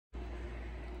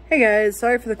Hey guys,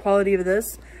 sorry for the quality of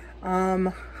this.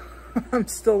 I'm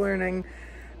still learning.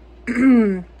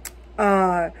 I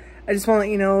just want to let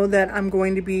you know that I'm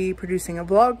going to be producing a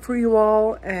vlog for you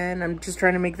all, and I'm just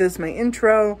trying to make this my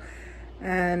intro.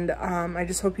 And I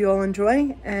just hope you all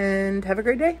enjoy and have a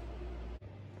great day.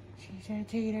 She's a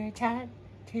tater tot,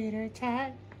 tater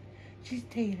tot. She's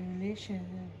taterlicious.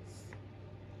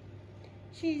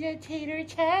 She's a tater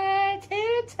tot,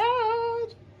 tater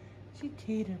tot. She's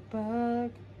tater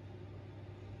bug.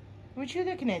 What you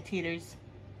looking at, Teeters?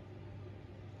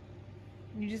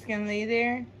 You just gonna lay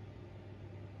there?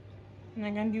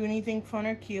 Not gonna do anything fun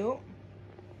or cute?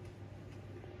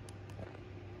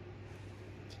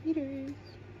 Teeters.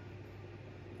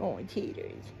 Oh,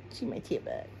 Teeters. See my tail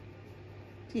bug.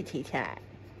 See a tea-tot.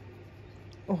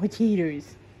 Oh,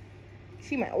 Teeters.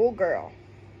 See my old girl.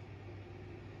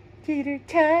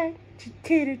 Tater-tot.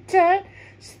 Tater-tot.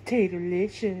 She's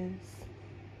taterlicious.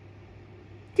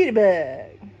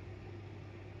 Teeter-bug.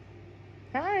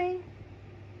 Hi.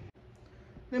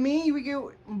 Nami, we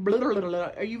go. Blah, blah, blah, blah.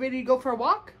 Are you ready to go for a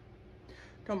walk?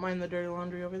 Don't mind the dirty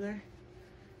laundry over there.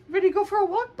 Ready to go for a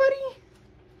walk, buddy?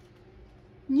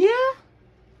 Yeah?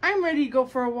 I'm ready to go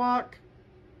for a walk.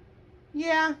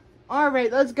 Yeah?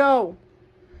 Alright, let's go.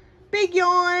 Big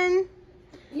yawn.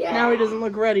 Yeah. Now he doesn't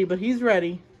look ready, but he's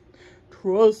ready.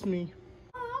 Trust me.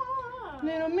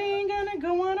 Little man gonna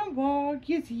go on a walk.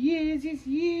 Yes, he is. Yes,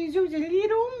 he is. He's a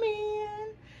little man.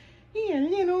 He a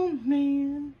little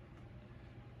man.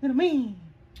 Little man.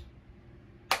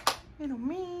 Little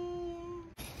man.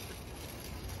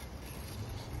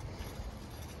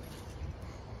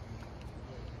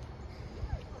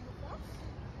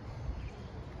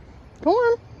 Go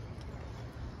on. You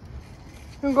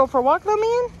wanna go for a walk, little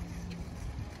man?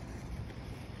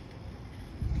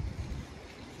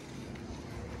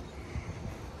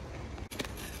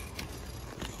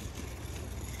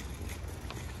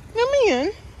 Little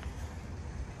man.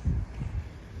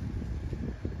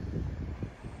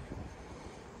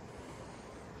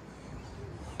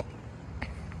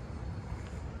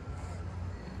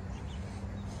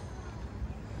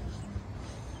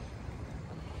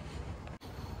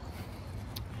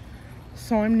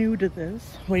 So I'm new to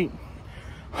this. Wait.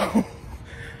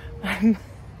 I'm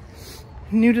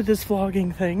new to this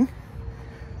vlogging thing.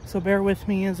 So bear with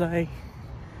me as I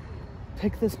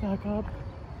pick this back up.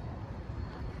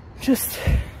 Just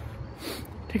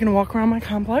taking a walk around my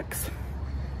complex.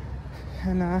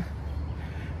 And yeah.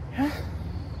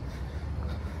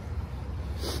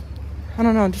 I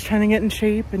don't know, just trying to get in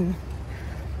shape and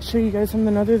show you guys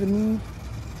something other than me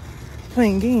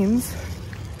playing games.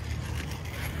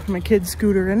 My kid's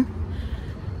scootering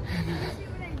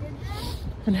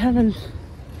and having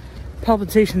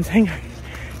palpitations. Hang on,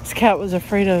 this cat was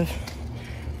afraid of.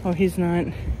 Oh, he's not.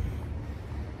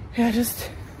 Yeah, just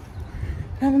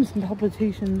having some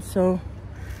palpitations, so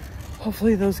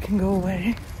hopefully those can go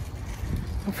away.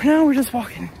 But for now, we're just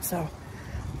walking, so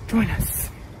join us.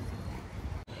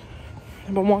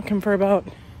 I've been walking for about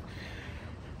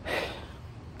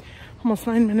almost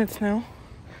 9 minutes now.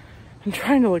 I'm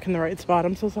trying to look in the right spot.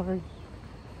 I'm so sorry.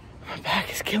 My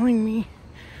back is killing me.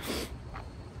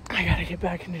 I gotta get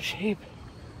back into shape.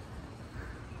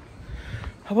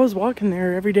 I was walking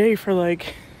there every day for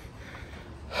like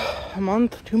a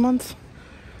month, 2 months.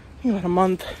 I think about a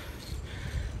month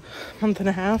and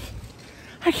a half.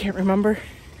 I can't remember.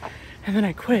 And then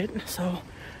I quit, so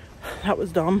that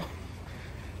was dumb.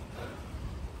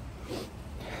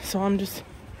 So I'm just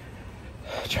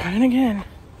trying again.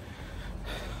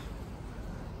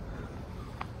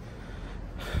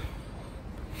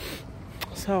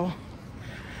 So,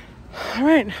 all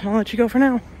right, I'll let you go for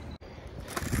now.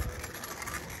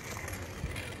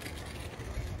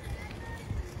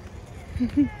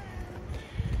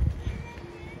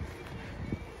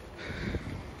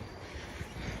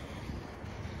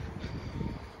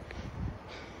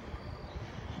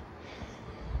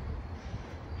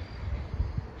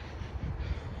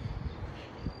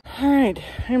 All right,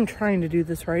 I'm trying to do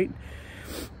this right.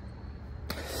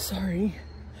 Sorry.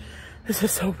 This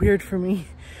is so weird for me.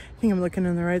 I think I'm looking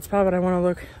in the right spot, but I want to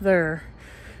look there.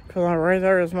 Because right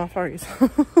there is my face.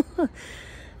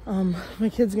 My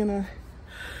kid's gonna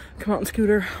come out and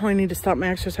scooter. Oh, I need to stop my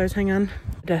exercise. Hang on.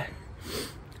 To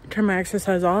turn my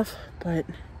exercise off, but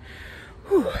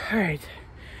whew, all right.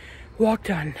 Walk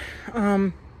done.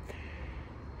 My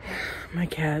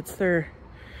cats, they're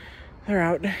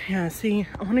out. Yeah, see,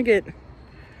 I want to get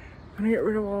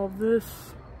rid of all of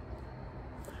this.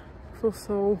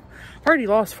 So I've already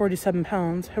lost 47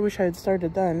 pounds. I wish I had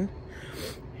started then,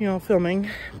 you know, filming,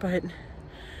 but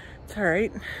it's all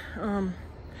right.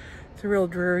 It's a real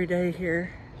dreary day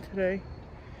here today.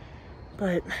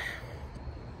 But,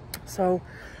 so,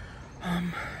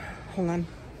 hold on.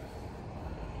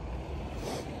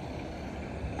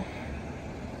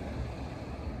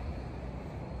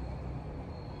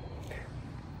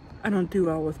 I don't do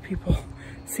well with people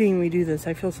seeing me do this.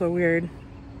 I feel so weird.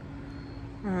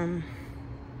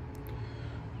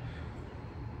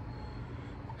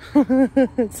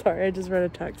 Sorry, I just read a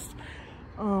text.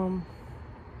 All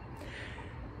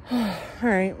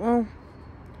right, well,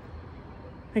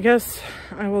 I guess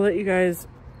I will let you guys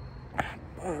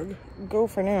go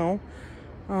for now.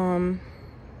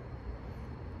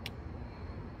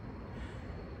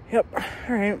 Yep,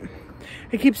 all right.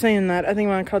 I keep saying that. I think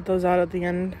I'm gonna cut those out at the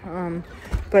end.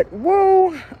 But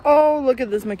whoa! Oh, look at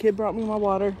this. My kid brought me my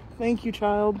water. Thank you,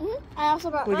 child. I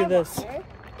also brought look my at this. water.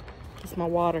 It's my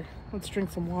water. Let's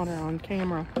drink some water on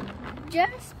camera.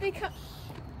 Just because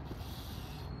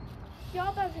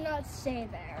y'all better not stay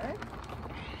there.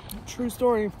 True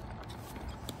story.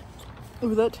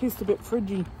 Ooh, that tastes a bit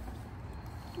fridgy.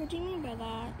 What do you mean by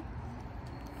that?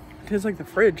 It tastes like the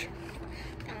fridge.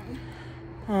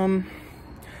 All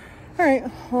right.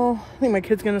 Well, I think my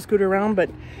kid's gonna scoot around, but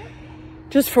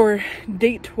just for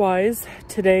date-wise,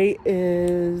 today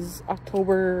is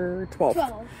October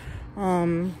 12th.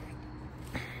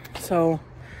 So,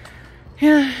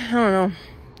 yeah, I don't know.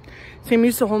 See, I'm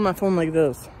used to holding my phone like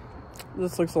this.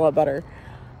 This looks a lot better.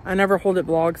 I never hold it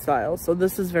vlog style, so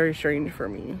this is very strange for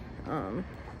me.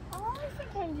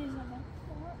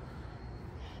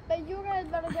 But you guys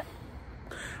better get...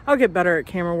 I'll get better at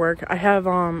camera work. I have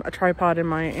a tripod in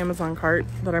my Amazon cart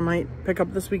that I might pick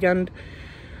up this weekend.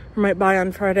 Or might buy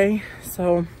on Friday.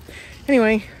 So,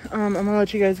 anyway, I'm gonna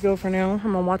let you guys go for now.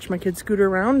 I'm gonna watch my kids scooter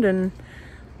around, and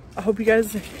I hope you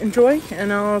guys enjoy,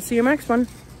 and I'll see you next one.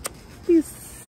 Peace.